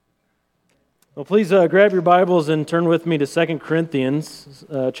Well, please grab your Bibles and turn with me to 2 Corinthians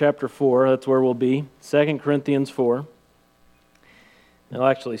chapter 4. That's where we'll be. 2 Corinthians 4. I'll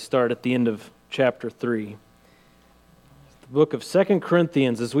actually start at the end of chapter 3. The book of 2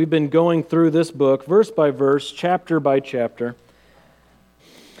 Corinthians, as we've been going through this book, verse by verse, chapter by chapter.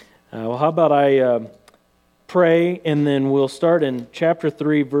 How about I pray, and then we'll start in chapter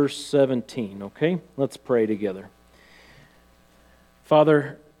 3, verse 17, okay? Let's pray together.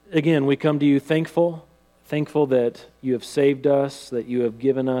 Father, again, we come to you thankful that you have saved us, that you have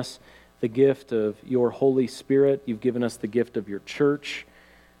given us the gift of your Holy Spirit. You've given us the gift of your church,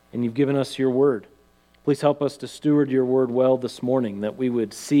 and you've given us your word. Please help us to steward your word well this morning, that we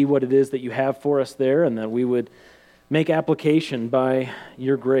would see what it is that you have for us there, and that we would make application by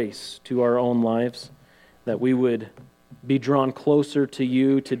your grace to our own lives, that we would be drawn closer to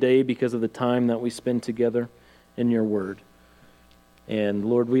you today because of the time that we spend together in your word. And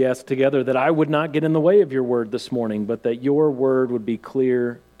Lord, we ask together that I would not get in the way of your word this morning, but that your word would be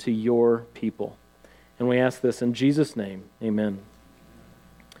clear to your people. And we ask this in Jesus' name, amen.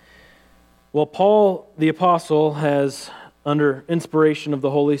 Well, Paul the Apostle has, under inspiration of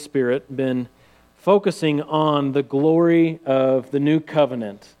the Holy Spirit, been focusing on the glory of the new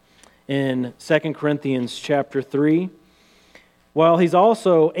covenant in 2 Corinthians chapter 3. While he's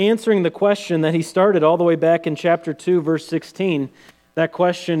also answering the question that he started all the way back in chapter 2, verse 16, that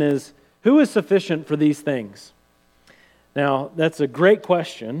question is, who is sufficient for these things? Now, that's a great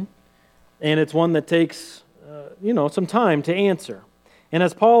question, and it's one that takes, some time to answer. And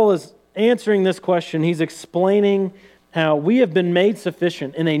as Paul is answering this question, he's explaining how we have been made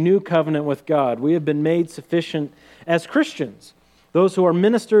sufficient in a new covenant with God. We have been made sufficient as Christians, those who are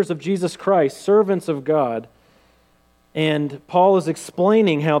ministers of Jesus Christ, servants of God. And Paul is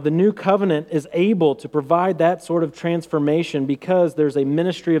explaining how the new covenant is able to provide that sort of transformation because there's a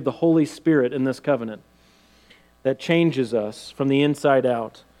ministry of the Holy Spirit in this covenant that changes us from the inside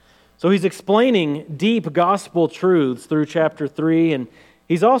out. So he's explaining deep gospel truths through chapter 3, and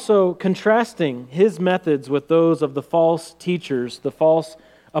he's also contrasting his methods with those of the false teachers, the false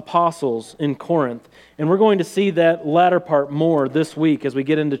apostles in Corinth. And we're going to see that latter part more this week as we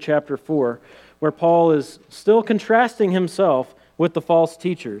get into chapter 4. Where Paul is still contrasting himself with the false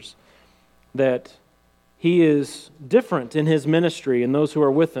teachers, that he is different in his ministry and those who are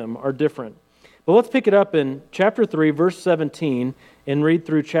with him are different. But let's pick it up in chapter 3, verse 17, and read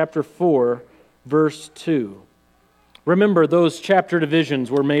through chapter 4, verse 2. Remember, those chapter divisions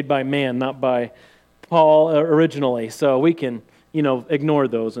were made by man, not by Paul originally, so we can, ignore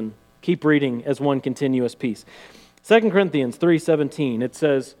those and keep reading as one continuous piece. 2 Corinthians 3:17, it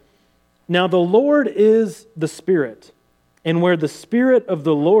says, "Now the Lord is the Spirit, and where the Spirit of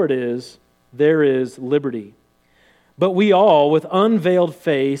the Lord is, there is liberty. But we all, with unveiled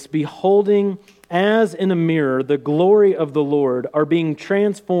face, beholding as in a mirror the glory of the Lord, are being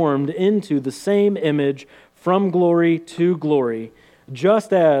transformed into the same image from glory to glory,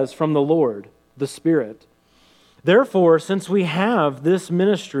 just as from the Lord, the Spirit. Therefore, since we have this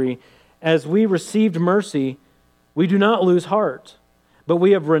ministry, as we received mercy, we do not lose heart. But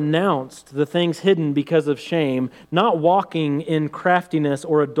we have renounced the things hidden because of shame, not walking in craftiness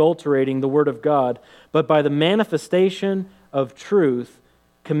or adulterating the word of God, but by the manifestation of truth,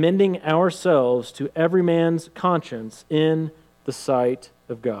 commending ourselves to every man's conscience in the sight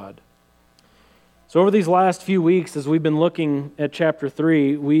of God." So over these last few weeks, as we've been looking at chapter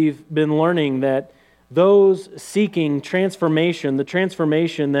 3, we've been learning that those seeking transformation, the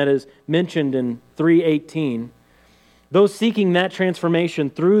transformation that is mentioned in 3:18, those seeking that transformation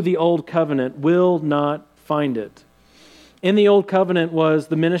through the Old Covenant will not find it. In the Old Covenant was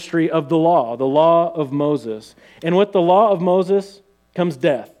the ministry of the law of Moses. And with the law of Moses comes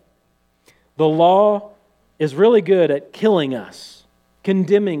death. The law is really good at killing us,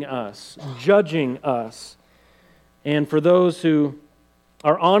 condemning us, judging us. And for those who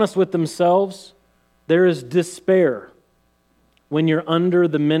are honest with themselves, there is despair when you're under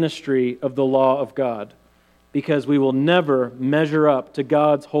the ministry of the law of God, because we will never measure up to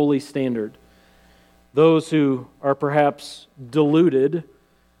God's holy standard. Those who are perhaps deluded,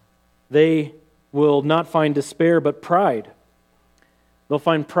 they will not find despair but pride. They'll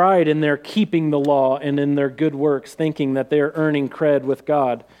find pride in their keeping the law and in their good works, thinking that they are earning cred with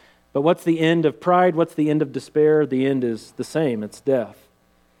God. But what's the end of pride? What's the end of despair? The end is the same. It's death.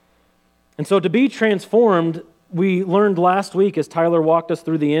 And so to be transformed, we learned last week as Tyler walked us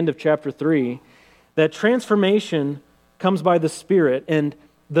through the end of chapter 3, that transformation comes by the Spirit, and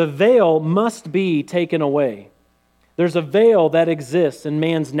the veil must be taken away. There's a veil that exists in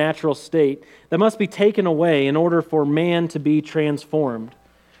man's natural state that must be taken away in order for man to be transformed.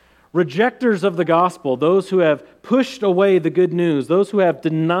 rejectors of the gospel, those who have pushed away the good news, those who have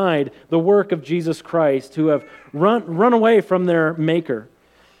denied the work of Jesus Christ, who have run away from their Maker.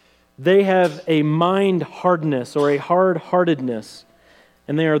 They have a mind hardness or a hard-heartedness,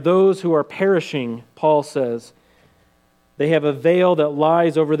 and they are those who are perishing, Paul says. They have a veil that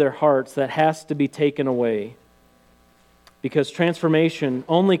lies over their hearts that has to be taken away, because transformation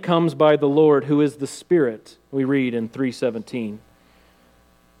only comes by the Lord, who is the Spirit, we read in 3:17,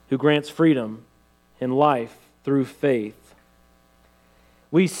 who grants freedom and life through faith.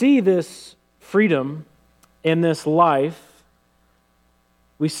 We see this freedom and this life.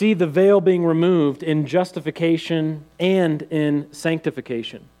 We see the veil being removed in justification and in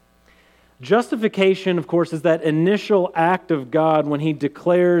sanctification. Justification, of course, is that initial act of God when He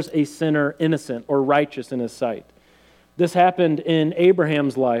declares a sinner innocent or righteous in His sight. This happened in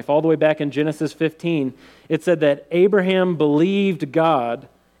Abraham's life. All the way back in Genesis 15, it said that Abraham believed God,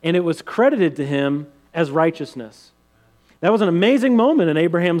 and it was credited to him as righteousness. That was an amazing moment in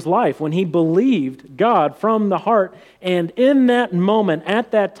Abraham's life when he believed God from the heart. And in that moment,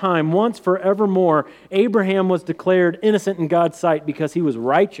 at that time, once forevermore, Abraham was declared innocent in God's sight because he was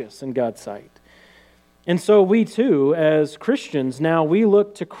righteous in God's sight. And so we too, as Christians, now we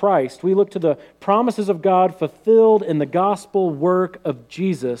look to Christ. We look to the promises of God fulfilled in the gospel work of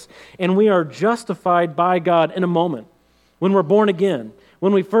Jesus. And we are justified by God in a moment. When we're born again,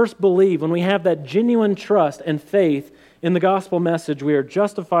 when we first believe, when we have that genuine trust and faith in the gospel message, we are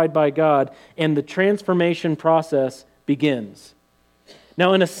justified by God, and the transformation process begins.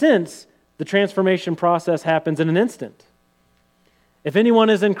 Now, in a sense, the transformation process happens in an instant. If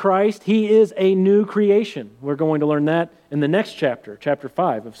anyone is in Christ, he is a new creation. We're going to learn that in the next chapter, chapter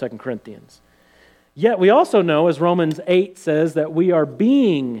 5 of 2 Corinthians. Yet we also know, as Romans 8 says, that we are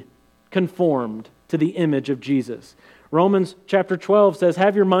being conformed to the image of Jesus. Romans chapter 12 says,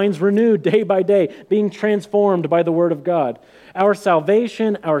 have your minds renewed day by day, being transformed by the Word of God. Our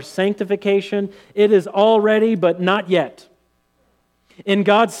salvation, our sanctification, it is already, but not yet. In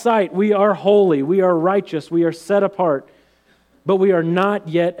God's sight, we are holy, we are righteous, we are set apart, but we are not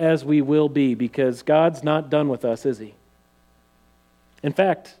yet as we will be, because God's not done with us, is He? In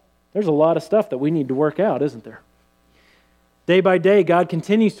fact, there's a lot of stuff that we need to work out, isn't there? Day by day, God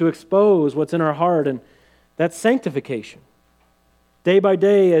continues to expose what's in our heart, and that's sanctification. Day by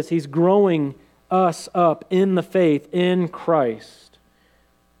day, as He's growing us up in the faith in Christ,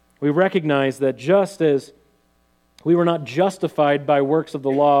 we recognize that just as we were not justified by works of the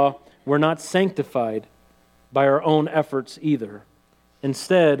law, we're not sanctified by our own efforts either.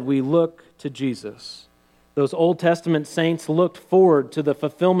 Instead, we look to Jesus. Those Old Testament saints looked forward to the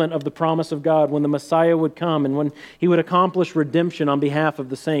fulfillment of the promise of God when the Messiah would come and when He would accomplish redemption on behalf of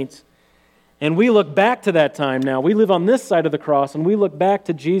the saints. And we look back to that time now. We live on this side of the cross, and we look back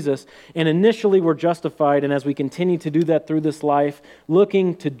to Jesus, and initially we're justified, and as we continue to do that through this life,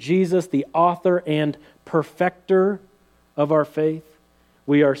 looking to Jesus, the author and perfecter of our faith,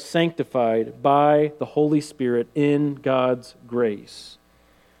 we are sanctified by the Holy Spirit in God's grace.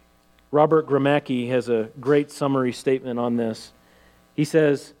 Robert Gramacki has a great summary statement on this. He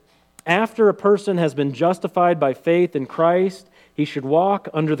says, after a person has been justified by faith in Christ, he should walk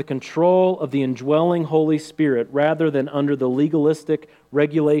under the control of the indwelling Holy Spirit rather than under the legalistic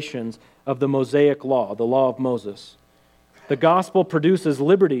regulations of the Mosaic law, the law of Moses. The gospel produces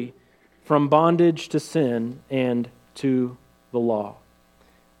liberty from bondage to sin and to the law.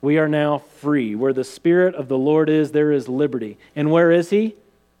 We are now free. Where the Spirit of the Lord is, there is liberty. And where is He?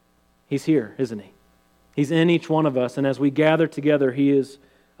 He's here, isn't He? He's in each one of us, and as we gather together, He is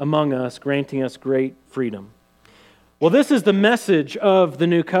among us, granting us great freedom. Well, this is the message of the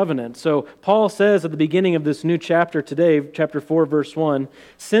new covenant. So Paul says at the beginning of this new chapter today, chapter 4, verse 1,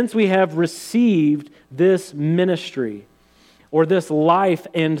 since we have received this ministry, or this life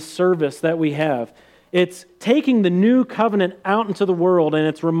and service that we have, it's taking the new covenant out into the world, and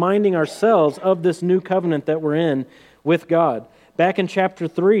it's reminding ourselves of this new covenant that we're in with God. Back in chapter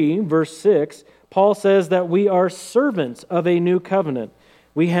 3, verse 6, Paul says that we are servants of a new covenant.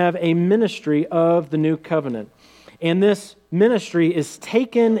 We have a ministry of the new covenant. And this ministry is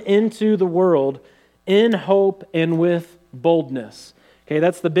taken into the world in hope and with boldness. Okay,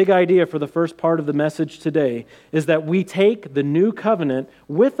 that's the big idea for the first part of the message today, is that we take the new covenant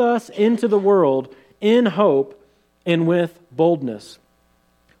with us into the world in hope and with boldness.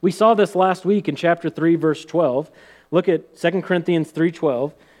 We saw this last week in chapter 3, verse 12. Look at 2 Corinthians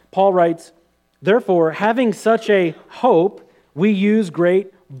 3:12. Paul writes, therefore, having such a hope, we use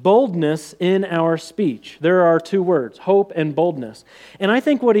great boldness in our speech. There are two words, hope and boldness. And I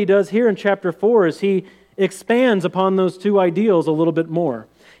think what he does here in chapter 4 is he expands upon those two ideals a little bit more.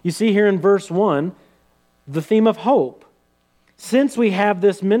 You see here in verse 1, the theme of hope. Since we have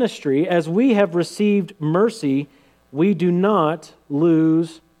this ministry, as we have received mercy, we do not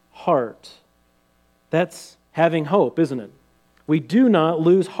lose heart. That's having hope, isn't it? We do not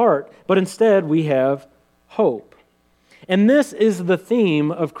lose heart, but instead we have hope. And this is the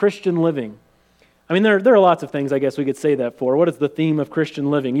theme of Christian living. I mean, there are lots of things I guess we could say that for. What is the theme of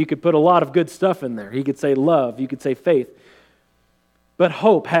Christian living? You could put a lot of good stuff in there. You could say love, you could say faith. But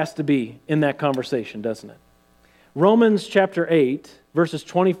hope has to be in that conversation, doesn't it? Romans chapter 8, verses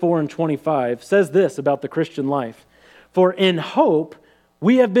 24 and 25 says this about the Christian life. For in hope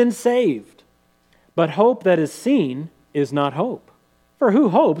we have been saved, but hope that is seen is not hope. For who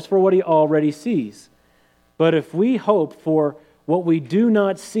hopes for what he already sees? But if we hope for what we do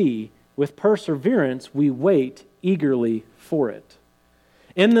not see, with perseverance we wait eagerly for it.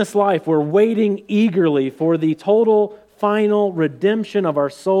 In this life, we're waiting eagerly for the total, final redemption of our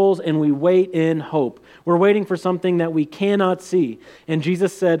souls, and we wait in hope. We're waiting for something that we cannot see. And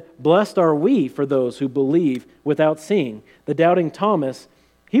Jesus said, blessed are we for those who believe without seeing. The doubting Thomas,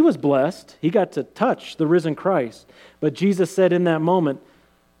 he was blessed. He got to touch the risen Christ. But Jesus said in that moment,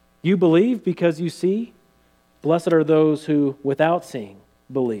 you believe because you see? Blessed are those who without seeing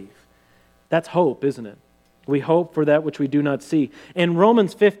believe. That's hope, isn't it? We hope for that which we do not see. In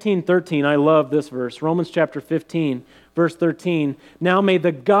Romans 15:13, I love this verse. Romans chapter 15, verse 13. Now may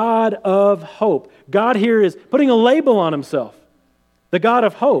the God of hope, God here is putting a label on himself, the God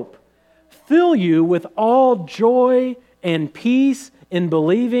of hope, fill you with all joy and peace in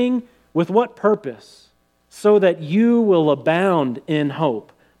believing. With what purpose? So that you will abound in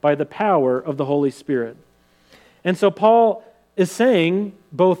hope by the power of the Holy Spirit. And so Paul is saying,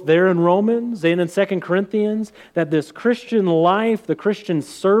 both there in Romans and in 2 Corinthians, that this Christian life, the Christian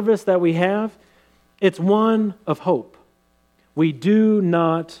service that we have, it's one of hope. We do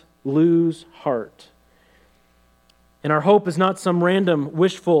not lose heart. And our hope is not some random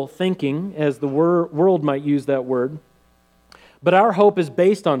wishful thinking, as the world might use that word, but our hope is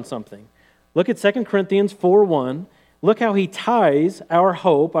based on something. Look at 2 Corinthians 4:1. Look how he ties our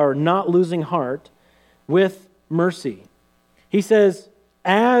hope, our not losing heart, with mercy. He says,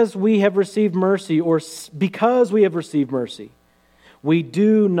 as we have received mercy, or because we have received mercy, we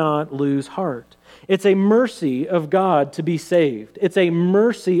do not lose heart. It's a mercy of God to be saved. It's a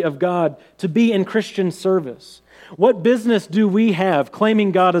mercy of God to be in Christian service. What business do we have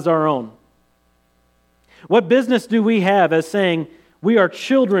claiming God as our own? What business do we have as saying we are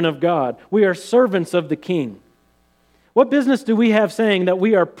children of God, we are servants of the King? What business do we have saying that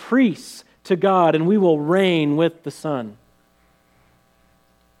we are priests to God and we will reign with the Son?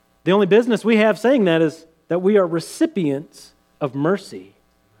 The only business we have saying that is that we are recipients of mercy.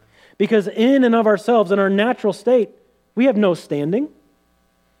 Because in and of ourselves, in our natural state, we have no standing.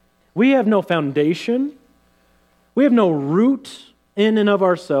 We have no foundation. We have no root in and of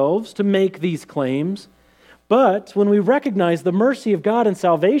ourselves to make these claims. But when we recognize the mercy of God and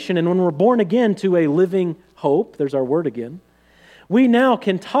salvation, and when we're born again to a living hope, there's our word again, we now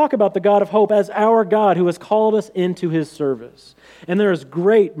can talk about the God of hope as our God who has called us into his service. And there is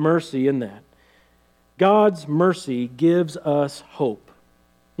great mercy in that. God's mercy gives us hope.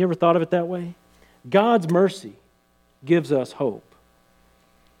 You ever thought of it that way? God's mercy gives us hope.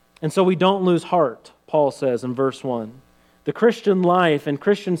 And so we don't lose heart, Paul says in verse 1. The Christian life and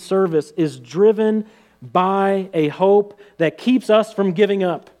Christian service is driven by a hope that keeps us from giving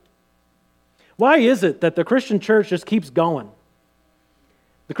up. Why is it that the Christian church just keeps going?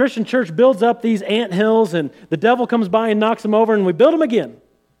 The Christian church builds up these anthills and the devil comes by and knocks them over and we build them again.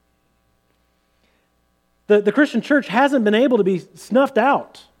 The Christian church hasn't been able to be snuffed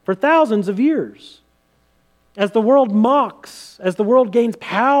out for thousands of years. As the world mocks, as the world gains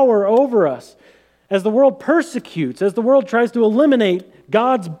power over us, as the world persecutes, as the world tries to eliminate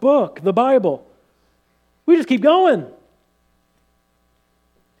God's book, the Bible, we just keep going.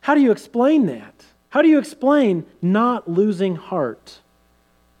 How do you explain that? How do you explain not losing heart?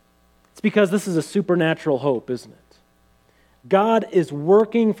 It's because this is a supernatural hope, isn't it? God is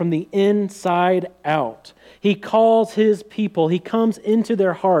working from the inside out. He calls his people. He comes into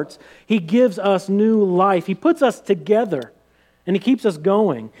their hearts. He gives us new life. He puts us together, and he keeps us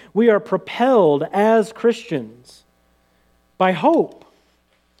going. We are propelled as Christians by hope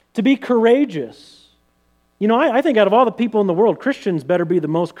to be courageous. You know, I think out of all the people in the world, Christians better be the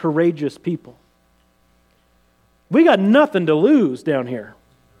most courageous people. We got nothing to lose down here.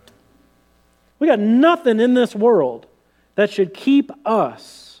 We got nothing in this world that should keep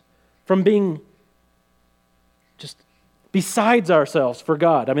us from being just besides ourselves for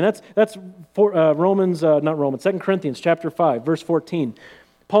God. I mean, that's for 2 Corinthians chapter 5, verse 14.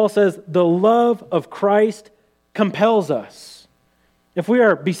 Paul says, the love of Christ compels us. If we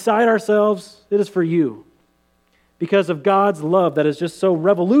are beside ourselves, it is for you, because of God's love that has just so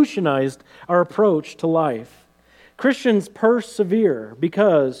revolutionized our approach to life. Christians persevere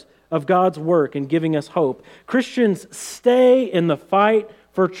because of God's work in giving us hope. Christians stay in the fight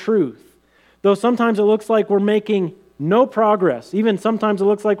for truth, though sometimes it looks like we're making no progress. Even sometimes it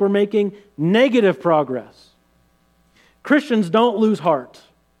looks like we're making negative progress. Christians don't lose heart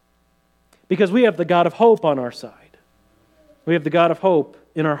because we have the God of hope on our side. We have the God of hope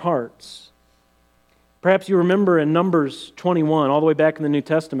in our hearts. Perhaps you remember in Numbers 21, all the way back in the New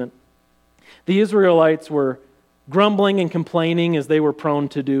Testament, the Israelites were grumbling and complaining as they were prone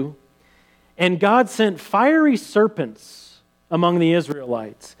to do. And God sent fiery serpents among the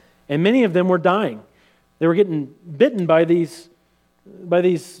Israelites, and many of them were dying. They were getting bitten by these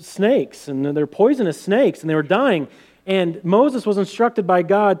snakes, and they're poisonous snakes, and they were dying. And Moses was instructed by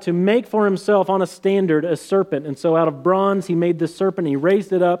God to make for himself on a standard a serpent. And so out of bronze he made this serpent, he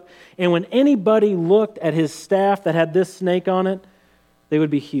raised it up, and when anybody looked at his staff that had this snake on it, they would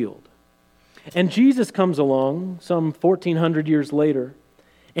be healed. And Jesus comes along some 1,400 years later,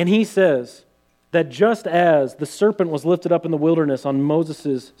 and he says that just as the serpent was lifted up in the wilderness on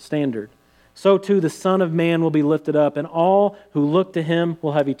Moses' standard, so too the Son of Man will be lifted up, and all who look to him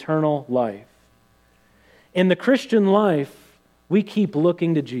will have eternal life. In the Christian life, we keep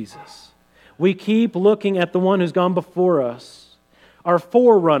looking to Jesus. We keep looking at the one who's gone before us, our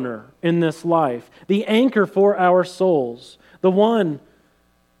forerunner in this life, the anchor for our souls, the one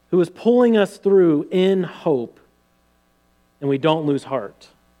who is pulling us through in hope, and we don't lose heart.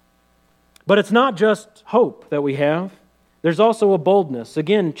 But it's not just hope that we have. There's also a boldness.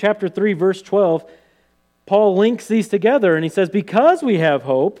 Again, chapter 3, verse 12, Paul links these together, and he says, because we have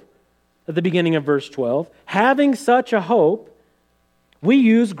hope, at the beginning of verse 12, having such a hope, we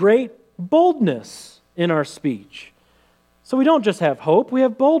use great boldness in our speech. So we don't just have hope, we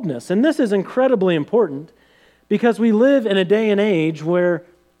have boldness. And this is incredibly important because we live in a day and age where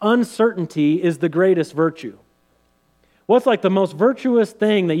uncertainty is the greatest virtue. What's like the most virtuous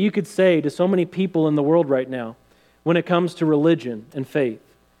thing that you could say to so many people in the world right now when it comes to religion and faith?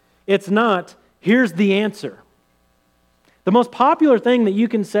 It's not, here's the answer. The most popular thing that you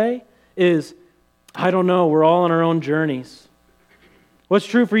can say is, I don't know, we're all on our own journeys. What's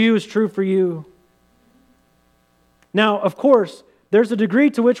true for you is true for you. Now, of course, there's a degree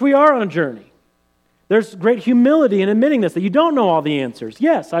to which we are on a journey. There's great humility in admitting this, that you don't know all the answers.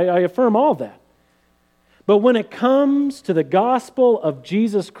 Yes, I affirm all that. But when it comes to the gospel of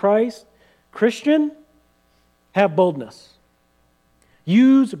Jesus Christ, Christian, have boldness.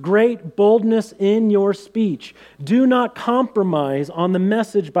 Use great boldness in your speech. Do not compromise on the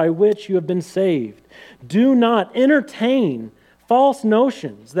message by which you have been saved. Do not entertain false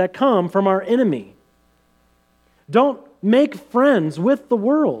notions that come from our enemy. Don't make friends with the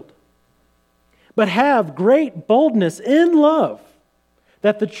world, but have great boldness in love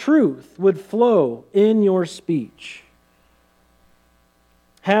that the truth would flow in your speech.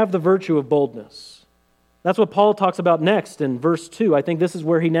 Have the virtue of boldness. That's what Paul talks about next in verse 2. I think this is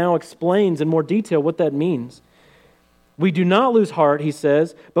where he now explains in more detail what that means. We do not lose heart, he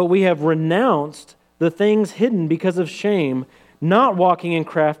says, but we have renounced the things hidden because of shame, not walking in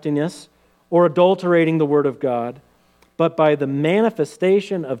craftiness or adulterating the word of God, but by the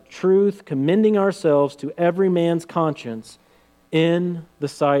manifestation of truth, commending ourselves to every man's conscience in the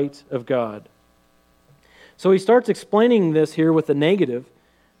sight of God. So he starts explaining this here with the negative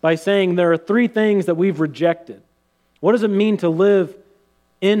by saying there are three things that we've rejected. What does it mean to live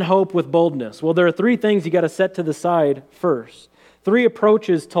in hope with boldness? Well, there are three things you got to set to the side first. Three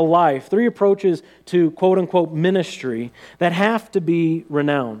approaches to life, three approaches to quote-unquote ministry that have to be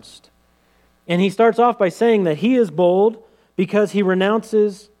renounced. And he starts off by saying that he is bold because he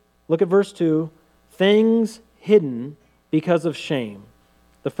renounces, look at verse 2, things hidden because of shame.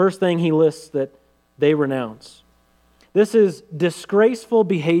 The first thing he lists that they renounce. This is disgraceful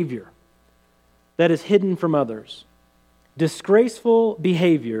behavior that is hidden from others. Disgraceful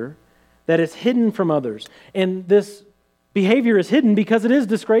behavior that is hidden from others. And this behavior is hidden because it is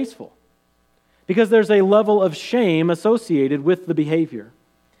disgraceful. Because there's a level of shame associated with the behavior.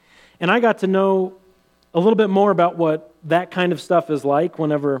 And I got to know a little bit more about what that kind of stuff is like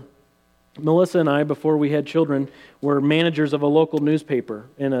whenever Melissa and I, before we had children, were managers of a local newspaper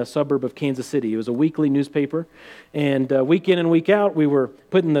in a suburb of Kansas City. It was a weekly newspaper, and week in and week out, we were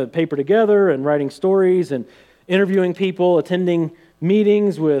putting the paper together and writing stories and interviewing people, attending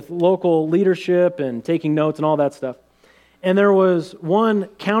meetings with local leadership and taking notes and all that stuff. And there was one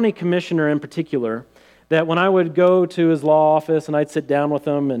county commissioner in particular that when I would go to his law office and I'd sit down with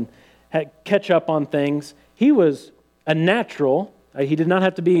him and catch up on things, he was a natural. He did not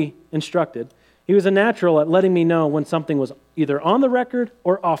have to be instructed. He was a natural at letting me know when something was either on the record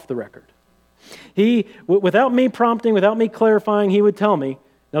or off the record. He, without me prompting, without me clarifying, he would tell me,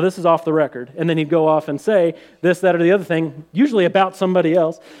 now this is off the record. And then he'd go off and say this, that, or the other thing, usually about somebody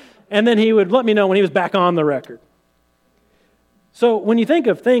else. And then he would let me know when he was back on the record. So when you think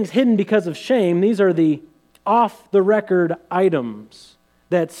of things hidden because of shame, these are the off-the-record items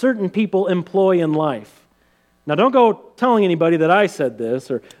that certain people employ in life. Now don't go telling anybody that I said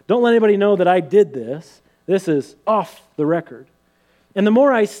this, or don't let anybody know that I did this. This is off the record. And the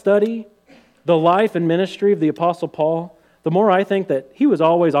more I study the life and ministry of the Apostle Paul, the more I think that he was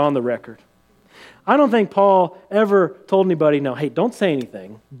always on the record. I don't think Paul ever told anybody, no, hey, don't say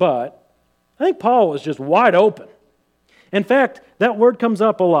anything, but I think Paul was just wide open. In fact, that word comes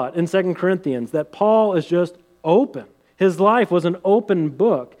up a lot in 2 Corinthians, that Paul is just open. His life was an open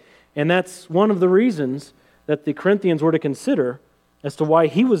book, and that's one of the reasons that the Corinthians were to consider as to why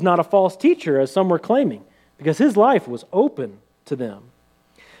he was not a false teacher, as some were claiming, because his life was open to them.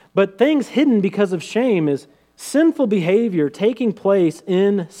 But things hidden because of shame is sinful behavior taking place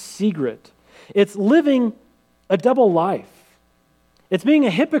in secret. It's living a double life. It's being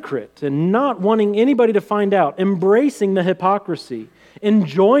a hypocrite and not wanting anybody to find out, embracing the hypocrisy,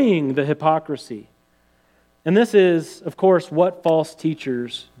 enjoying the hypocrisy. And this is, of course, what false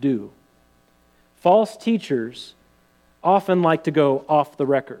teachers do. False teachers often like to go off the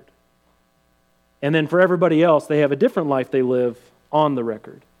record. And then for everybody else, they have a different life they live on the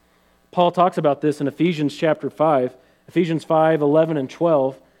record. Paul talks about this in Ephesians chapter 5, Ephesians 5, 11 and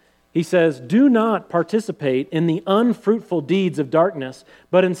 12. He says, "Do not participate in the unfruitful deeds of darkness,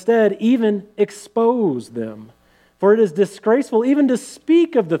 but instead even expose them. For it is disgraceful even to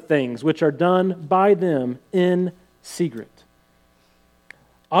speak of the things which are done by them in secret."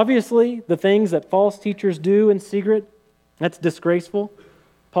 Obviously, the things that false teachers do in secret, that's disgraceful.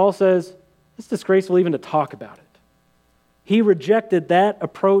 Paul says it's disgraceful even to talk about it. He rejected that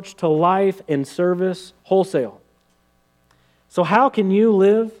approach to life and service wholesale. So how can you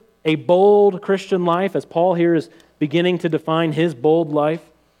live a bold Christian life, as Paul here is beginning to define his bold life?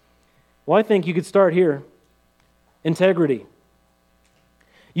 Well, I think you could start here. Integrity.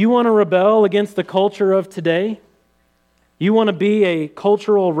 You want to rebel against the culture of today? You want to be a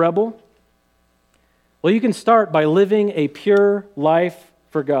cultural rebel? Well, you can start by living a pure life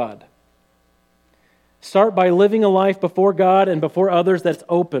for God. Start by living a life before God and before others that's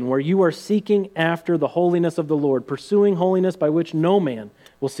open, where you are seeking after the holiness of the Lord, pursuing holiness by which no man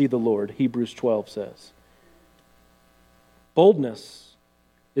will see the Lord, Hebrews 12 says. Boldness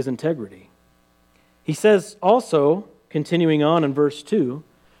is integrity. He says also, continuing on in verse 2,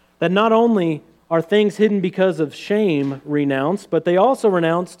 that not only are things hidden because of shame renounced, but they also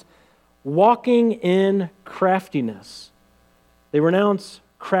renounced walking in craftiness. They renounce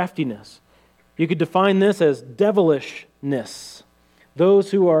craftiness. You could define this as devilishness.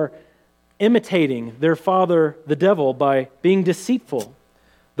 Those who are imitating their father, the devil, by being deceitful.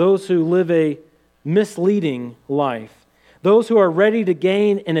 Those who live a misleading life. Those who are ready to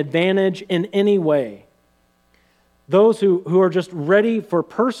gain an advantage in any way. Those who are just ready for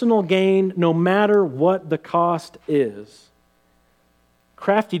personal gain no matter what the cost is.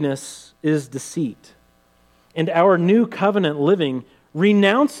 Craftiness is deceit. And our new covenant living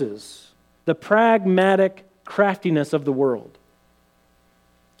renounces the pragmatic craftiness of the world.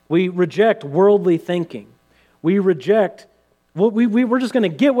 We reject worldly thinking. We reject, we're just going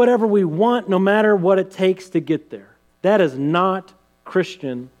to get whatever we want no matter what it takes to get there. That is not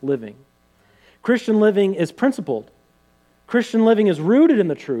Christian living. Christian living is principled. Christian living is rooted in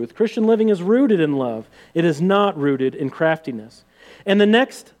the truth. Christian living is rooted in love. It is not rooted in craftiness. And the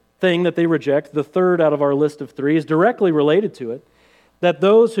next thing that they reject, the third out of our list of three, is directly related to it, that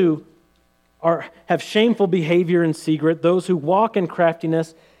those who have shameful behavior in secret, those who walk in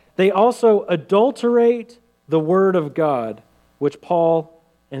craftiness, they also adulterate the Word of God, which Paul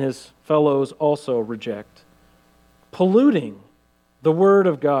and his fellows also reject. Polluting the Word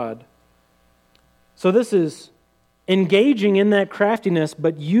of God. So this is engaging in that craftiness,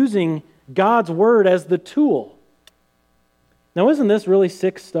 but using God's Word as the tool. Now, isn't this really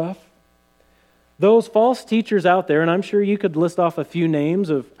sick stuff? Those false teachers out there, and I'm sure you could list off a few names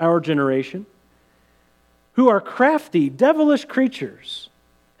of our generation, who are crafty, devilish creatures,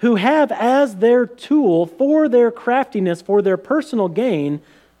 who have as their tool for their craftiness, for their personal gain,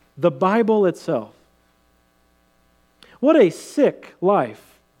 the Bible itself. What a sick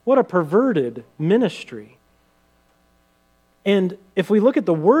life. What a perverted ministry. And if we look at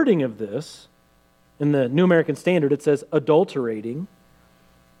the wording of this, in the New American Standard, it says adulterating.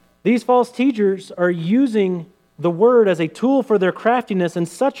 These false teachers are using the word as a tool for their craftiness in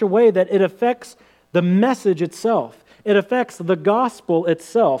such a way that it affects the message itself. It affects the gospel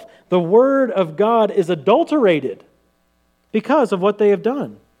itself. The word of God is adulterated because of what they have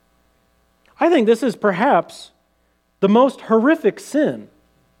done. I think this is perhaps the most horrific sin.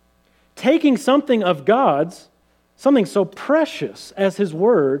 Taking something of God's, something so precious as His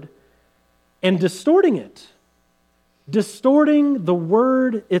word, and distorting it. Distorting the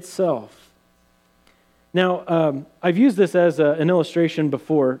word itself. Now, I've used this as an illustration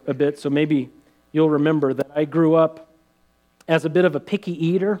before a bit, so maybe you'll remember that I grew up as a bit of a picky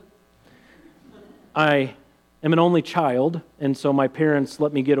eater. I am an only child, and so my parents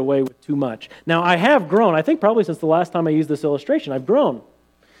let me get away with too much. Now, I have grown. I think probably since the last time I used this illustration, I've grown.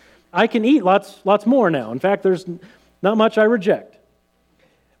 I can eat lots more now. In fact, there's not much I reject.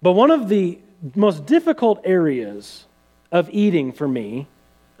 But one of the most difficult areas of eating for me,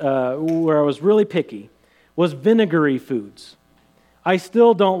 where I was really picky, was vinegary foods. I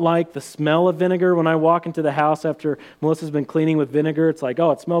still don't like the smell of vinegar when I walk into the house after Melissa's been cleaning with vinegar. It's like,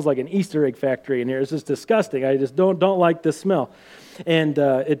 oh, it smells like an Easter egg factory in here. It's just disgusting. I just don't like this smell. And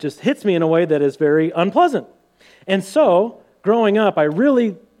it just hits me in a way that is very unpleasant. And so, growing up, I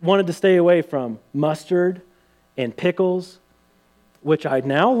really wanted to stay away from mustard and pickles, which I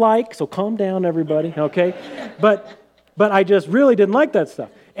now like, so calm down, everybody, okay? But I just really didn't like that stuff.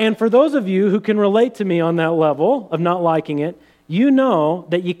 And for those of you who can relate to me on that level of not liking it, you know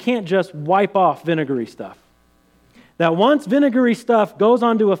that you can't just wipe off vinegary stuff. That once vinegary stuff goes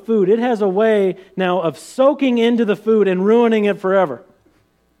onto a food, it has a way now of soaking into the food and ruining it forever.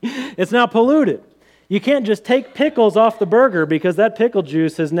 It's now polluted. You can't just take pickles off the burger because that pickle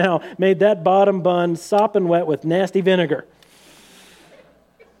juice has now made that bottom bun sopping wet with nasty vinegar.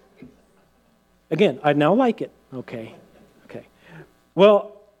 Again, I now like it. Okay.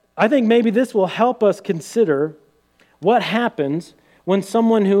 Well, I think maybe this will help us consider what happens when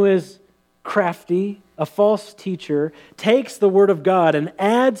someone who is crafty, a false teacher, takes the Word of God and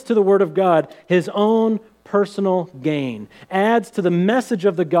adds to the Word of God his own personal gain, adds to the message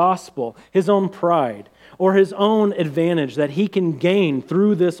of the gospel his own pride or his own advantage that he can gain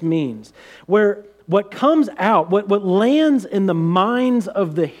through this means, where what comes out, what lands in the minds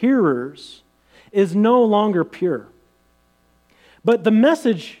of the hearers is no longer pure. But the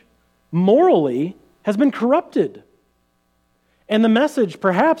message morally has been corrupted. And the message,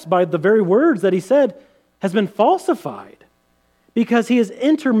 perhaps by the very words that he said, has been falsified because he has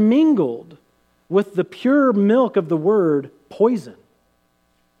intermingled with the pure milk of the word poison.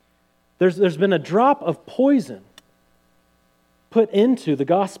 There's been a drop of poison put into the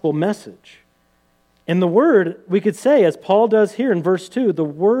gospel message. And the word, we could say, as Paul does here in verse 2, the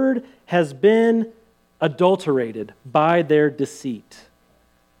word has been adulterated by their deceit.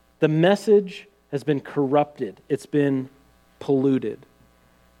 The message has been corrupted. It's been polluted.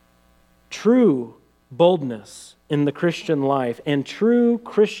 True boldness in the Christian life and true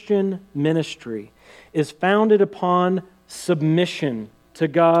Christian ministry is founded upon submission to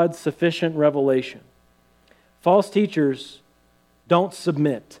God's sufficient revelation. False teachers don't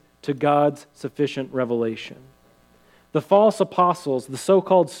submit to God's sufficient revelation. The false apostles, the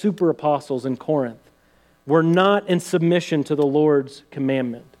so-called super apostles in Corinth, were not in submission to the Lord's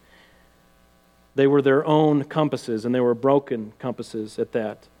commandment. They were their own compasses, and they were broken compasses at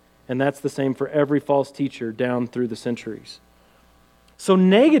that. And that's the same for every false teacher down through the centuries. So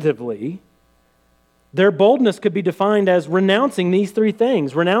negatively, their boldness could be defined as renouncing these three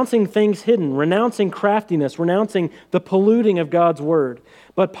things: renouncing things hidden, renouncing craftiness, renouncing the polluting of God's word.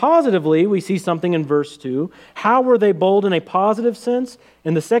 But positively, we see something in verse 2. How were they bold in a positive sense?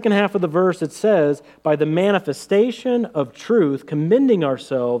 In the second half of the verse, it says, by the manifestation of truth, commending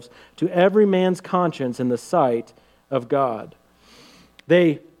ourselves to every man's conscience in the sight of God.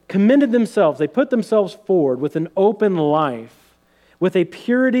 They commended themselves, they put themselves forward with an open life, with a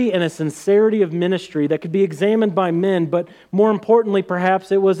purity and a sincerity of ministry that could be examined by men, but more importantly,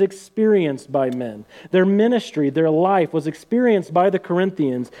 perhaps it was experienced by men. Their ministry, their life was experienced by the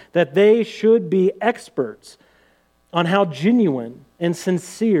Corinthians, that they should be experts on how genuine and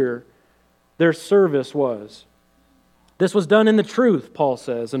sincere their service was. This was done in the truth, Paul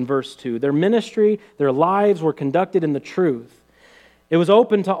says in verse 2. Their ministry, their lives were conducted in the truth. It was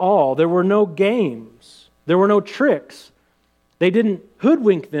open to all. There were no games. There were no tricks. They didn't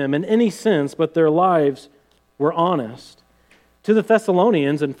hoodwink them in any sense, but their lives were honest. To the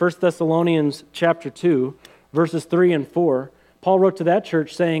Thessalonians in 1 Thessalonians chapter 2, verses 3 and 4, Paul wrote to that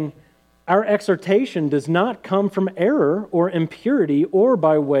church saying, our exhortation does not come from error or impurity or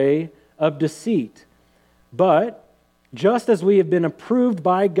by way of deceit, But just as we have been approved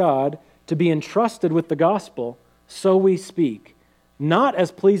by God to be entrusted with the gospel, so we speak, not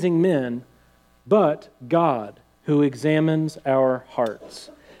as pleasing men, but God, who examines our hearts.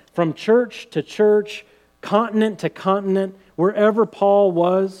 From church to church, continent to continent, wherever Paul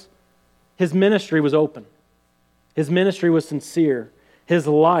was, his ministry was open. His ministry was sincere. His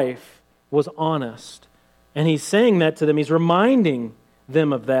life was honest. And he's saying that to them. He's reminding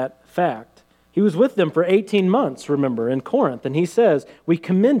them of that fact. He was with them for 18 months, remember, in Corinth. And he says, we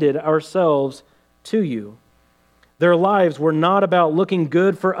commended ourselves to you. Their lives were not about looking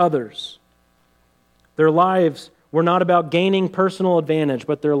good for others. Their lives were not about gaining personal advantage,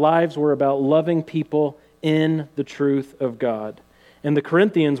 but their lives were about loving people in the truth of God. And the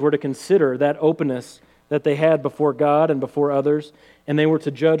Corinthians were to consider that openness that they had before God and before others, and they were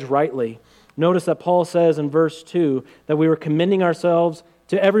to judge rightly. Notice that Paul says in verse 2 that we were commending ourselves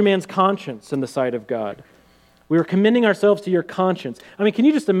to every man's conscience in the sight of God. We were commending ourselves to your conscience. I mean, can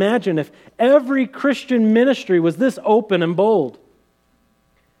you just imagine if every Christian ministry was this open and bold?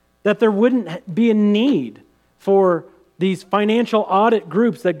 That there wouldn't be a need for these financial audit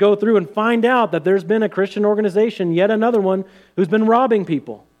groups that go through and find out that there's been a Christian organization, yet another one, who's been robbing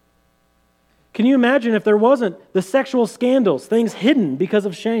people. Can you imagine if there wasn't the sexual scandals, things hidden because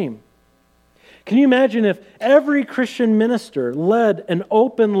of shame? Can you imagine if every Christian minister led an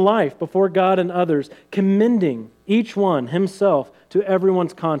open life before God and others, commending each one himself to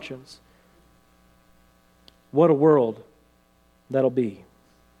everyone's conscience? What a world that'll be.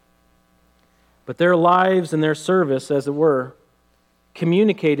 But their lives and their service, as it were,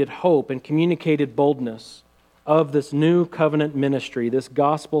 communicated hope and communicated boldness of this new covenant ministry, this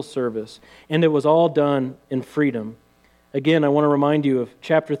gospel service, and it was all done in freedom. Again, I want to remind you of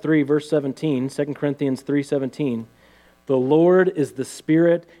chapter 3, verse 17, 2 Corinthians 3:17. The Lord is the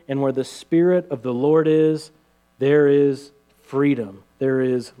Spirit, and where the Spirit of the Lord is, there is freedom, there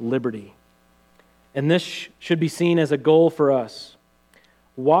is liberty. And this should be seen as a goal for us.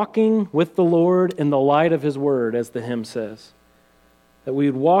 Walking with the Lord in the light of His Word, as the hymn says. That we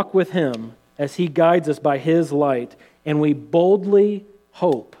would walk with Him as He guides us by His light, and we boldly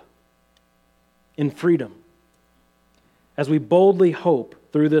hope in freedom. As we boldly hope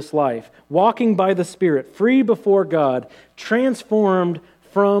through this life, walking by the Spirit, free before God, transformed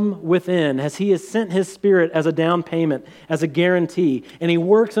from within, as He has sent His Spirit as a down payment, as a guarantee, and He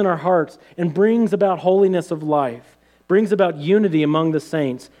works in our hearts and brings about holiness of life, brings about unity among the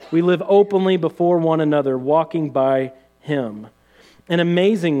saints. We live openly before one another, walking by Him. And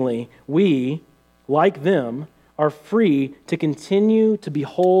amazingly, we, like them, are free to continue to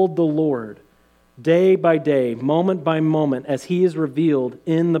behold the Lord day by day, moment by moment, as He is revealed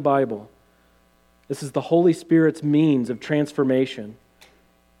in the Bible. This is the Holy Spirit's means of transformation.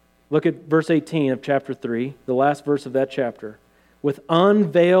 Look at verse 18 of chapter 3, the last verse of that chapter. With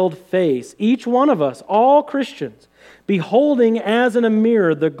unveiled face, each one of us, all Christians, beholding as in a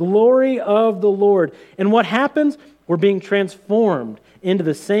mirror the glory of the Lord. And what happens? We're being transformed into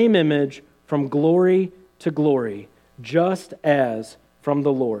the same image from glory to glory, just as from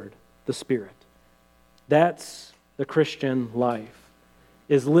the Lord, the Spirit. That's the Christian life,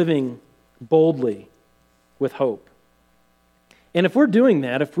 is living boldly with hope. And if we're doing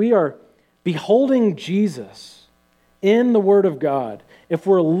that, if we are beholding Jesus in the Word of God, if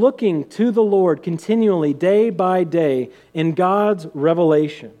we're looking to the Lord continually, day by day, in God's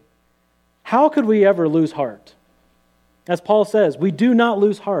revelation, how could we ever lose heart? As Paul says, we do not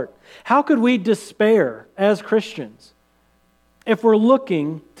lose heart. How could we despair as Christians if we're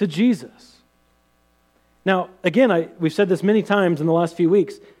looking to Jesus? Now, again, we've said this many times in the last few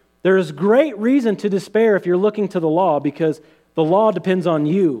weeks. There is great reason to despair if you're looking to the law, because the law depends on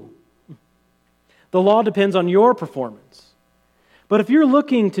you. The law depends on your performance. But if you're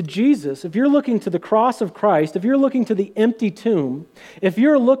looking to Jesus, if you're looking to the cross of Christ, if you're looking to the empty tomb, if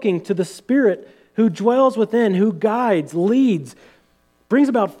you're looking to the Spirit who dwells within, who guides, leads, brings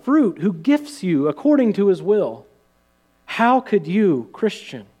about fruit, who gifts you according to His will, how could you,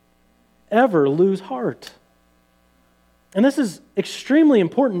 Christian, ever lose heart? And this is extremely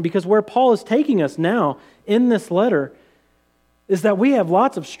important, because where Paul is taking us now in this letter is that we have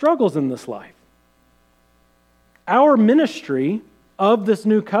lots of struggles in this life. Our ministry of this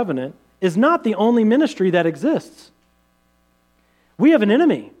new covenant is not the only ministry that exists. We have an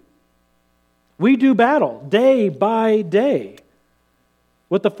enemy. We do battle day by day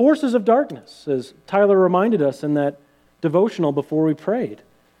with the forces of darkness, as Tyler reminded us in that devotional before we prayed.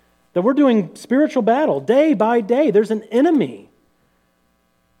 That we're doing spiritual battle day by day. There's an enemy.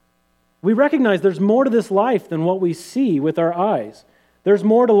 We recognize there's more to this life than what we see with our eyes. There's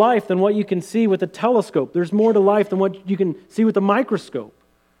more to life than what you can see with a telescope. There's more to life than what you can see with a microscope.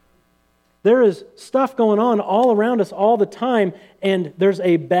 There is stuff going on all around us all the time, and there's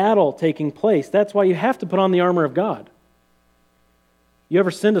a battle taking place. That's why you have to put on the armor of God. You ever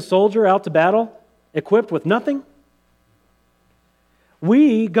send a soldier out to battle equipped with nothing?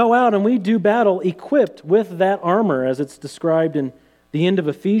 We go out and we do battle equipped with that armor as it's described in the end of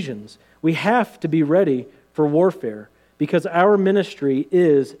Ephesians. We have to be ready for warfare because our ministry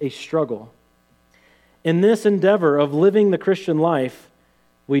is a struggle. In this endeavor of living the Christian life,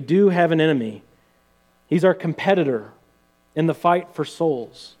 we do have an enemy. He's our competitor in the fight for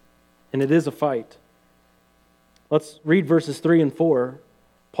souls, and it is a fight. Let's read verses 3 and 4.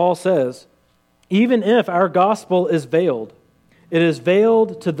 Paul says, "Even if our gospel is veiled, it is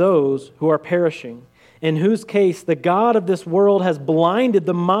veiled to those who are perishing, in whose case the God of this world has blinded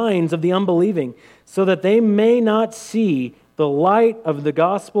the minds of the unbelieving, so that they may not see the light of the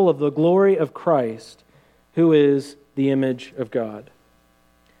gospel of the glory of Christ, who is the image of God."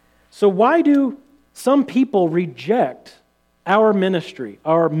 So why do some people reject our ministry,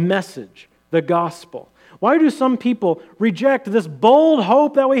 our message, the gospel? Why do some people reject this bold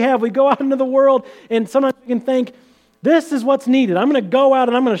hope that we have? We go out into the world and sometimes we can think, this is what's needed. I'm going to go out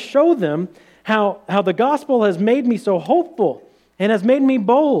and I'm going to show them how the gospel has made me so hopeful and has made me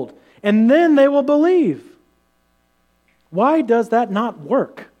bold. And then they will believe. Why does that not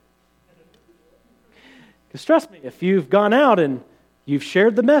work? Because trust me, if you've gone out and you've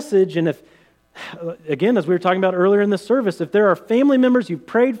shared the message, and if, again, as we were talking about earlier in the service, if there are family members you've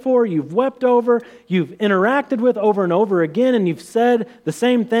prayed for, you've wept over, you've interacted with over and over again, and you've said the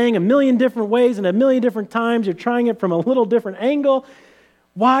same thing a million different ways and a million different times, you're trying it from a little different angle,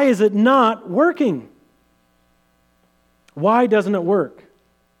 why is it not working? Why doesn't it work?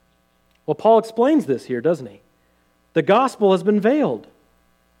 Well, Paul explains this here, doesn't he? The gospel has been veiled.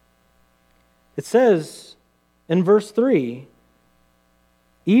 It says in verse 3,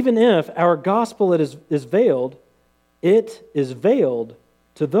 even if our gospel is veiled, it is veiled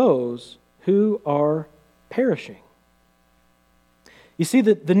to those who are perishing. You see,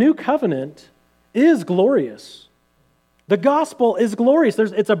 the new covenant is glorious. The gospel is glorious.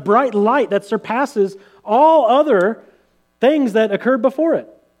 It's a bright light that surpasses all other things that occurred before it.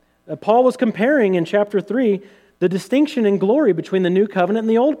 Paul was comparing in chapter 3 the distinction in glory between the new covenant and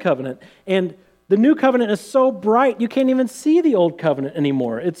the old covenant. And the new covenant is so bright you can't even see the old covenant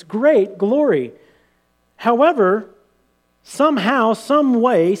anymore. It's great glory. However, somehow, some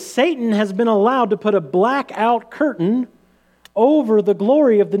way, Satan has been allowed to put a blackout curtain over the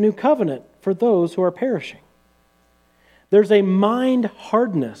glory of the new covenant for those who are perishing. There's a mind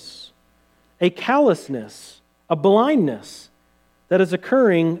hardness, a callousness, a blindness that is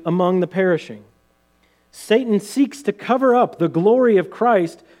occurring among the perishing. Satan seeks to cover up the glory of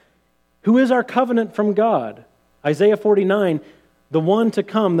Christ, who is our covenant from God. Isaiah 49, the one to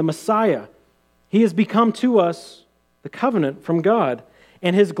come, the Messiah. He has become to us the covenant from God.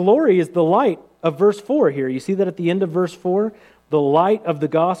 And his glory is the light of verse 4 here. You see that at the end of verse 4? The light of the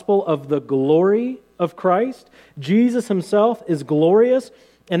gospel of the glory of Christ. Jesus himself is glorious,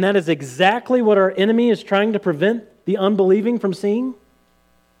 and that is exactly what our enemy is trying to prevent the unbelieving from seeing.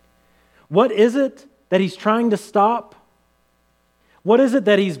 What is it that he's trying to stop? What is it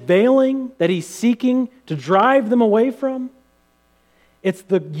that he's veiling, that he's seeking to drive them away from? It's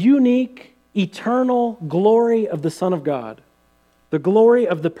the unique, eternal glory of the Son of God, the glory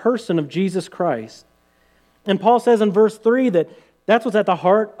of the person of Jesus Christ. And Paul says in verse 3 that that's what's at the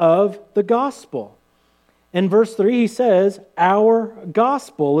heart of the gospel. In verse 3 he says, our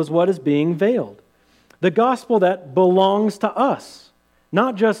gospel is what is being veiled. The gospel that belongs to us.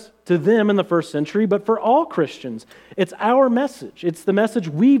 Not just to them in the first century, but for all Christians. It's our message. It's the message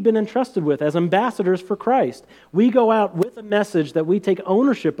we've been entrusted with as ambassadors for Christ. We go out with a message that we take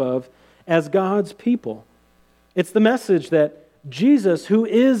ownership of as God's people. It's the message that Jesus, who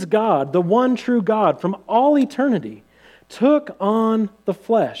is God, the one true God from all eternity, took on the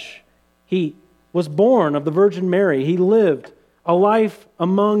flesh. He was born of the Virgin Mary. He lived a life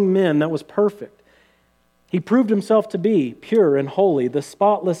among men that was perfect. He proved himself to be pure and holy, the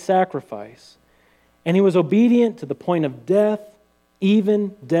spotless sacrifice. And he was obedient to the point of death,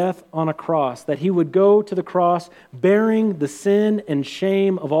 even death on a cross, that he would go to the cross bearing the sin and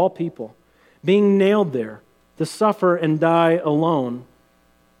shame of all people, being nailed there to suffer and die alone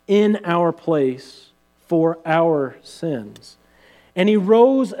in our place for our sins. And he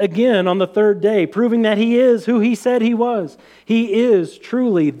rose again on the third day, proving that he is who he said he was. He is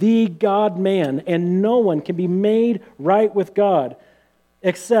truly the God-man, and no one can be made right with God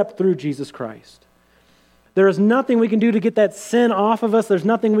except through Jesus Christ. There is nothing we can do to get that sin off of us. There's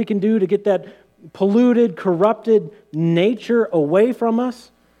nothing we can do to get that polluted, corrupted nature away from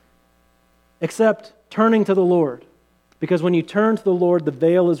us except turning to the Lord. Because when you turn to the Lord, the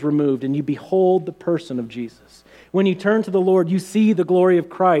veil is removed and you behold the person of Jesus. When you turn to the Lord, you see the glory of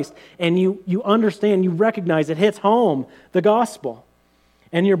Christ and you understand, you recognize it hits home, the gospel.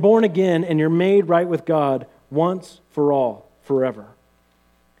 And you're born again and you're made right with God once for all, forever.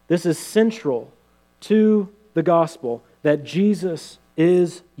 This is central to the gospel, that Jesus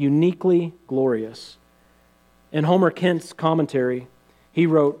is uniquely glorious. In Homer Kent's commentary, he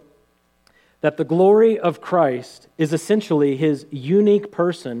wrote that the glory of Christ is essentially his unique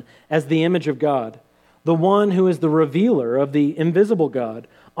person as the image of God, the one who is the revealer of the invisible God,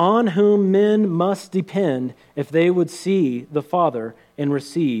 on whom men must depend if they would see the Father and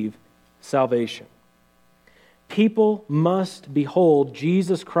receive salvation. People must behold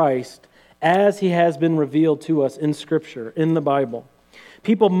Jesus Christ as he has been revealed to us in Scripture, in the Bible.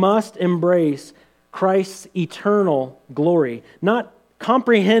 People must embrace Christ's eternal glory, not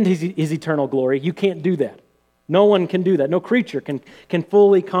comprehend his eternal glory. You can't do that. No one can do that. No creature can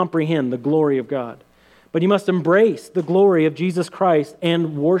fully comprehend the glory of God. But you must embrace the glory of Jesus Christ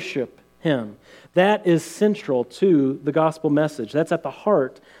and worship him. That is central to the gospel message. That's at the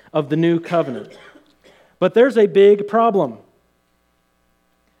heart of the new covenant. But there's a big problem.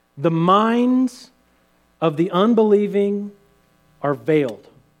 The minds of the unbelieving are veiled.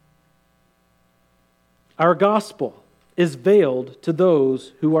 Our gospel is veiled to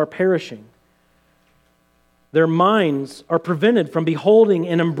those who are perishing. Their minds are prevented from beholding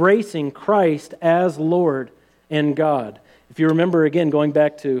and embracing Christ as Lord and God. If you remember, again, going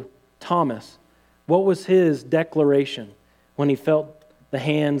back to Thomas, what was his declaration when he felt the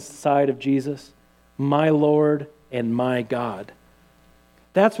hands side of Jesus? My Lord and my God.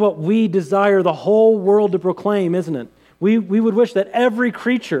 That's what we desire the whole world to proclaim, isn't it? We would wish that every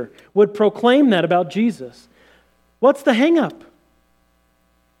creature would proclaim that about Jesus. What's the hang-up?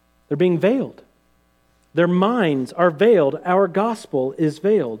 They're being veiled. Their minds are veiled. Our gospel is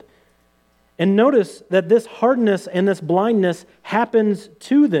veiled. And notice that this hardness and this blindness happens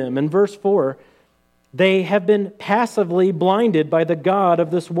to them. In verse 4, they have been passively blinded by the god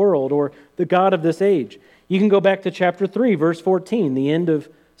of this world or the god of this age. You can go back to chapter 3, verse 14, the end of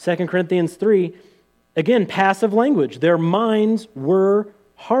 2 Corinthians 3. Again, passive language. Their minds were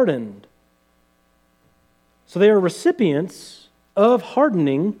hardened. So they are recipients of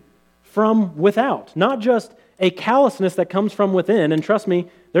hardening from without, not just a callousness that comes from within. And trust me,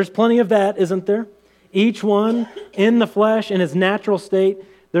 there's plenty of that, isn't there? Each one in the flesh, in his natural state,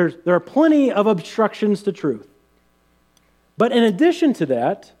 there are plenty of obstructions to truth. But in addition to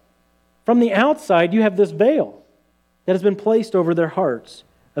that, from the outside, you have this veil that has been placed over their hearts,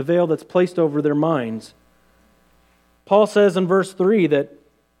 a veil that's placed over their minds. Paul says in verse 3 that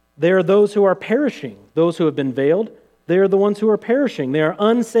they are those who are perishing, those who have been veiled. They are the ones who are perishing. They are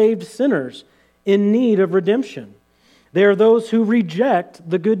unsaved sinners in need of redemption. They are those who reject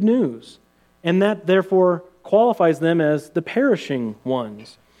the good news, and that therefore qualifies them as the perishing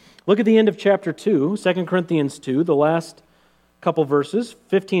ones. Look at the end of chapter 2, 2 Corinthians 2, the last couple verses,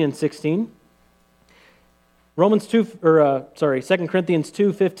 15 and 16. 2 Corinthians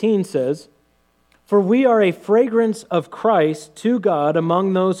 2:15 says, "For we are a fragrance of Christ to God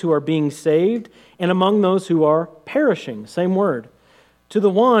among those who are being saved and among those who are perishing." Same word. To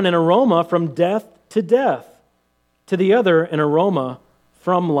the one, an aroma from death to death. To the other, an aroma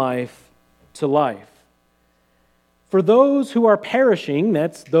from life to life. For those who are perishing,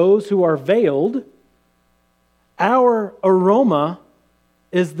 that's those who are veiled, our aroma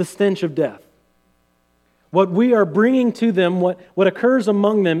is the stench of death. What we are bringing to them, what occurs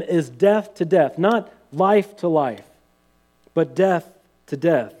among them is death to death, not life to life, but death to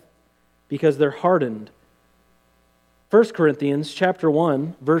death, because they're hardened. 1 Corinthians chapter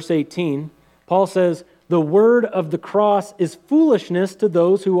 1, verse 18, Paul says, "The word of the cross is foolishness to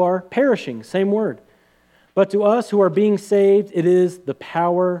those who are perishing." Same word. "But to us who are being saved, it is the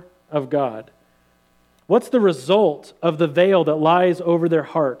power of God." What's the result of the veil that lies over their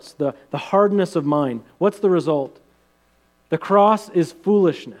hearts, the hardness of mind? What's the result? The cross is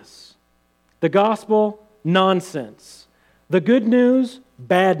foolishness. The gospel, nonsense. The good news,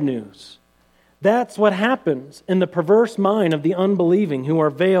 bad news. That's what happens in the perverse mind of the unbelieving who are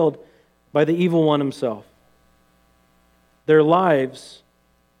veiled by the evil one himself. Their lives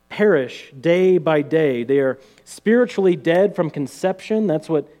perish day by day. They are spiritually dead from conception. That's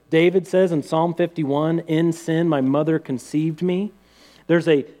what David says in Psalm 51, "In sin my mother conceived me." There's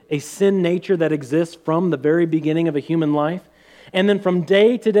a sin nature that exists from the very beginning of a human life. And then from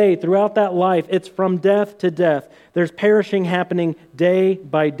day to day, throughout that life, it's from death to death. There's perishing happening day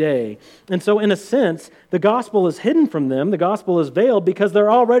by day. And so in a sense, the gospel is hidden from them. The gospel is veiled because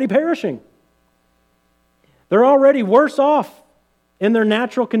they're already perishing. They're already worse off in their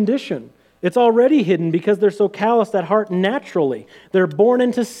natural condition. It's already hidden because they're so calloused at heart naturally. They're born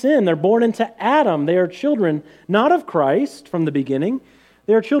into sin. They're born into Adam. They are children not of Christ from the beginning.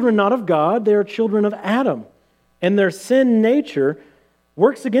 They are children not of God. They are children of Adam. And their sin nature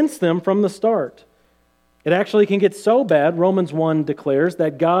works against them from the start. It actually can get so bad, Romans 1 declares,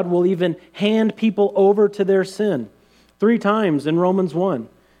 that God will even hand people over to their sin. 3 times in Romans 1,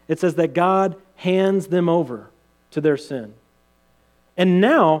 it says that God hands them over to their sin. And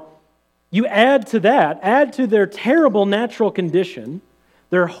now, you add to their terrible natural condition,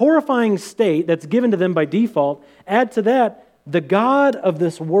 their horrifying state that's given to them by default, add to that the God of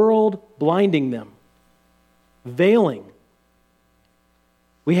this world blinding them, veiling.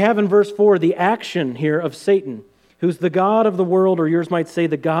 We have in verse 4 the action here of Satan, who's the god of the world, or yours might say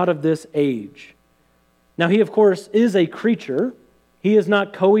the god of this age. Now he, of course, is a creature. He is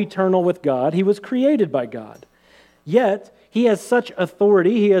not co-eternal with God. He was created by God. Yet, he has such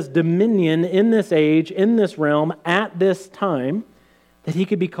authority, he has dominion in this age, in this realm, at this time, that he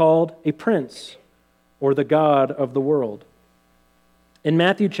could be called a prince or the god of the world. In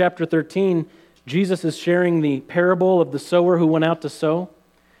Matthew chapter 13, Jesus is sharing the parable of the sower who went out to sow,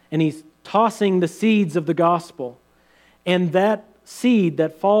 and he's tossing the seeds of the gospel. And that seed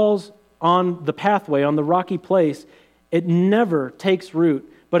that falls on the pathway, on the rocky place, it never takes root.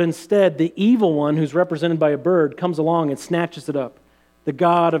 But instead, the evil one, who's represented by a bird, comes along and snatches it up. The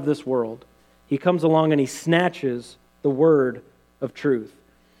god of this world. He comes along and he snatches the word of truth.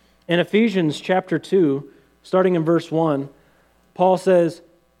 In Ephesians chapter 2, starting in verse 1, Paul says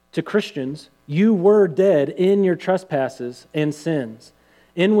to Christians, "You were dead in your trespasses and sins,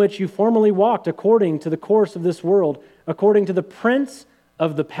 in which you formerly walked according to the course of this world, according to the prince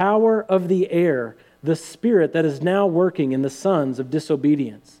of the power of the air, the spirit that is now working in the sons of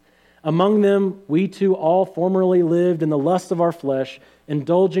disobedience. Among them, we too all formerly lived in the lust of our flesh,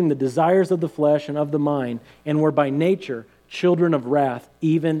 indulging the desires of the flesh and of the mind, and were by nature children of wrath,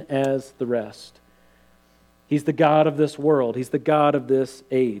 even as the rest." He's the God of this world. He's the God of this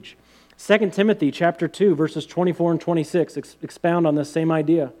age. 2 Timothy chapter 2, verses 24 and 26 expound on this same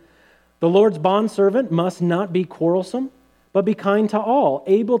idea. "The Lord's bondservant must not be quarrelsome, but be kind to all,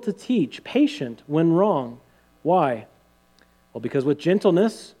 able to teach, patient when wrong." Why? Well, because with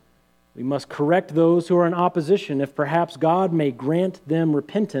gentleness we must correct those who are in opposition, if perhaps God may grant them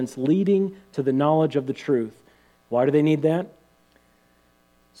repentance leading to the knowledge of the truth. Why do they need that?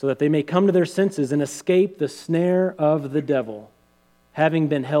 So that they may come to their senses and escape the snare of the devil, having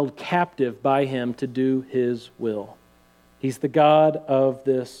been held captive by him to do his will. He's the God of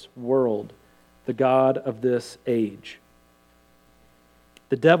this world, the God of this age.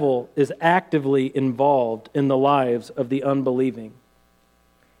 The devil is actively involved in the lives of the unbelieving.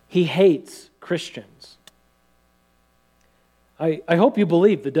 He hates Christians. I hope you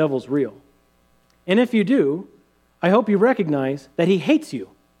believe the devil's real. And if you do, I hope you recognize that he hates you.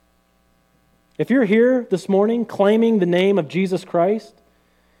 If you're here this morning claiming the name of Jesus Christ,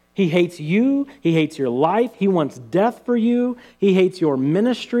 he hates you, he hates your life, he wants death for you, he hates your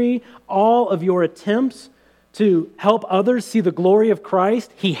ministry, all of your attempts to help others see the glory of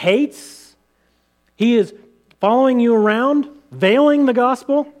Christ, he hates. He is following you around, veiling the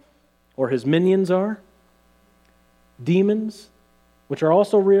gospel, or his minions are. Demons, which are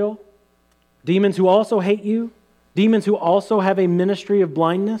also real. Demons who also hate you. Demons who also have a ministry of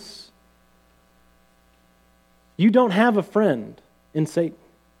blindness. You don't have a friend in Satan.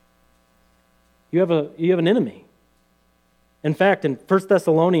 You have an enemy. In fact, in 1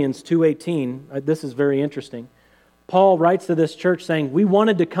 Thessalonians 2:18, this is very interesting. Paul writes to this church saying, "We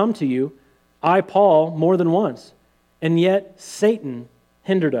wanted to come to you, I, Paul, more than once, and yet Satan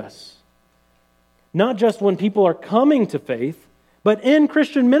hindered us." Not just when people are coming to faith, but in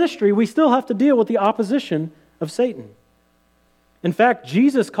Christian ministry, we still have to deal with the opposition of Satan. In fact,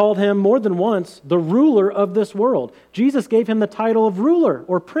 Jesus called him more than once the ruler of this world. Jesus gave him the title of ruler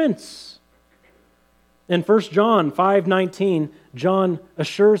or prince. In 1 John 5:19, John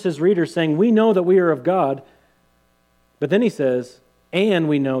assures his readers saying, "We know that we are of God," but then he says, "And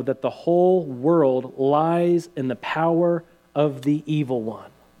we know that the whole world lies in the power of the evil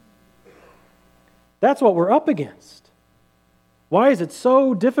one." That's what we're up against. Why is it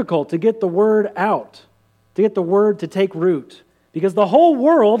so difficult to get the word out, to get the word to take root? Because the whole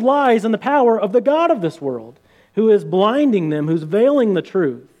world lies in the power of the God of this world, who is blinding them, who's veiling the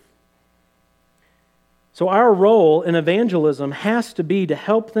truth. So our role in evangelism has to be to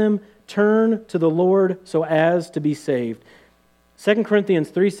help them turn to the Lord so as to be saved. 2 Corinthians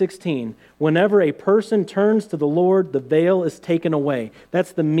 3:16, whenever a person turns to the Lord, the veil is taken away.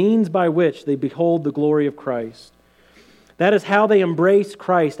 That's the means by which they behold the glory of Christ. That is how they embrace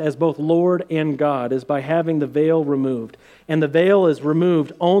Christ as both Lord and God, is by having the veil removed. And the veil is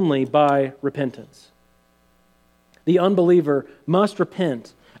removed only by repentance. The unbeliever must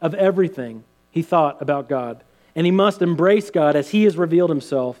repent of everything he thought about God, and he must embrace God as He has revealed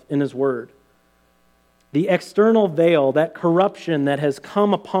Himself in His Word. The external veil, that corruption that has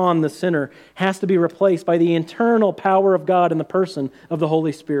come upon the sinner, has to be replaced by the internal power of God in the person of the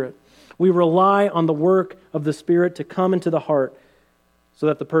Holy Spirit. We rely on the work of the Spirit to come into the heart so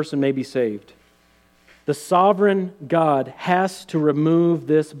that the person may be saved. The sovereign God has to remove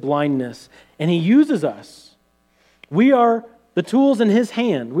this blindness, and He uses us. We are the tools in His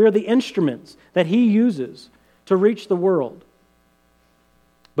hand. We are the instruments that He uses to reach the world.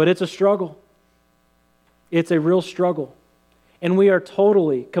 But it's a struggle. It's a real struggle. And we are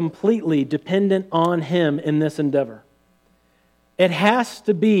totally, completely dependent on Him in this endeavor. It has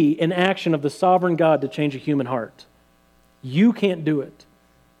to be an action of the sovereign God to change a human heart. You can't do it.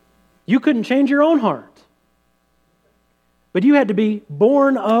 You couldn't change your own heart. But you had to be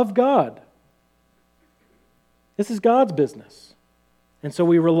born of God. This is God's business. And so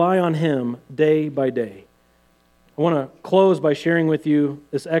we rely on Him day by day. I want to close by sharing with you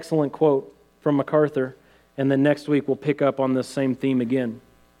this excellent quote from MacArthur. And then next week we'll pick up on this same theme again.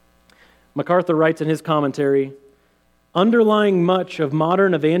 MacArthur writes in his commentary, underlying much of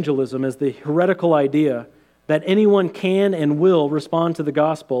modern evangelism is the heretical idea that anyone can and will respond to the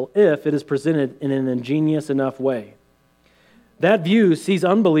gospel if it is presented in an ingenious enough way. That view sees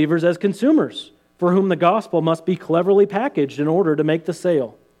unbelievers as consumers for whom the gospel must be cleverly packaged in order to make the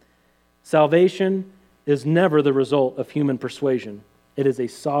sale. Salvation is never the result of human persuasion. It is a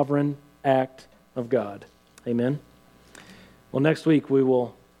sovereign act of God. Amen. Well, next week we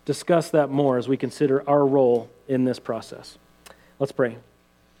will discuss that more as we consider our role in this process. Let's pray.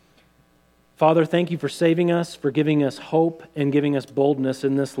 Father, thank You for saving us, for giving us hope and giving us boldness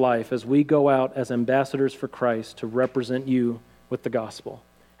in this life as we go out as ambassadors for Christ to represent You with the gospel.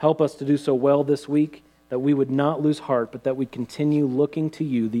 Help us to do so well this week, that we would not lose heart, but that we continue looking to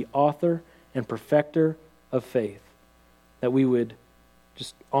You, the author and perfecter of faith, that we would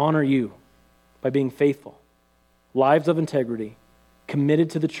just honor You by being faithful, lives of integrity,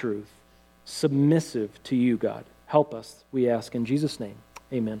 committed to the truth, submissive to You, God. Help us, we ask in Jesus' name.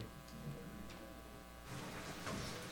 Amen.